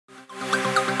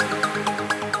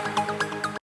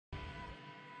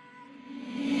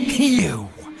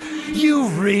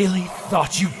really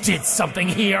thought you did something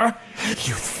here?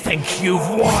 You think you've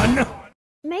won?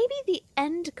 Maybe the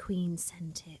End Queen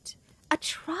sent it. A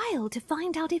trial to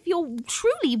find out if you're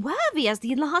truly worthy as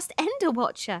the last Ender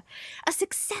Watcher. A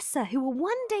successor who will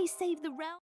one day save the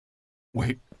realm.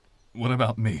 Wait, what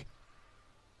about me?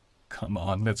 Come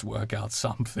on, let's work out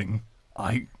something.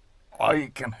 I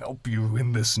can help you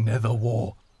in this nether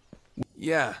war.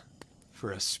 Yeah,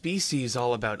 for a species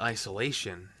all about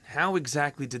isolation, how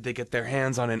exactly did they get their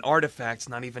hands on an artifact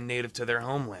not even native to their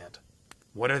homeland?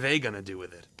 What are they gonna do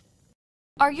with it?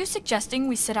 Are you suggesting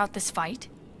we sit out this fight?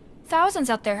 Thousands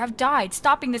out there have died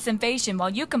stopping this invasion while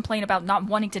you complain about not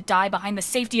wanting to die behind the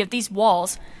safety of these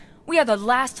walls. We are the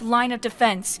last line of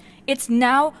defense. It's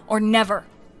now or never.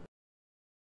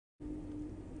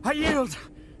 I yield!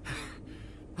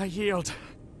 I yield.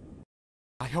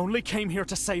 I only came here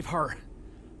to save her.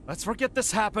 Let's forget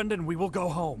this happened and we will go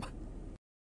home.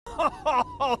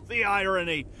 Oh, the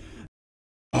irony!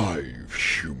 5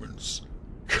 humans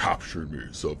captured me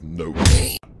as of no.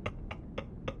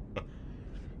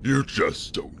 You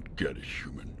just don't get it,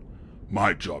 human.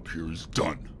 My job here is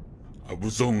done. I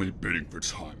was only bidding for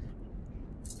time.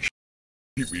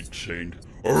 Keep me chained,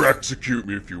 or execute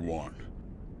me if you want.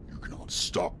 You cannot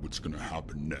stop what's gonna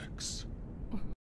happen next.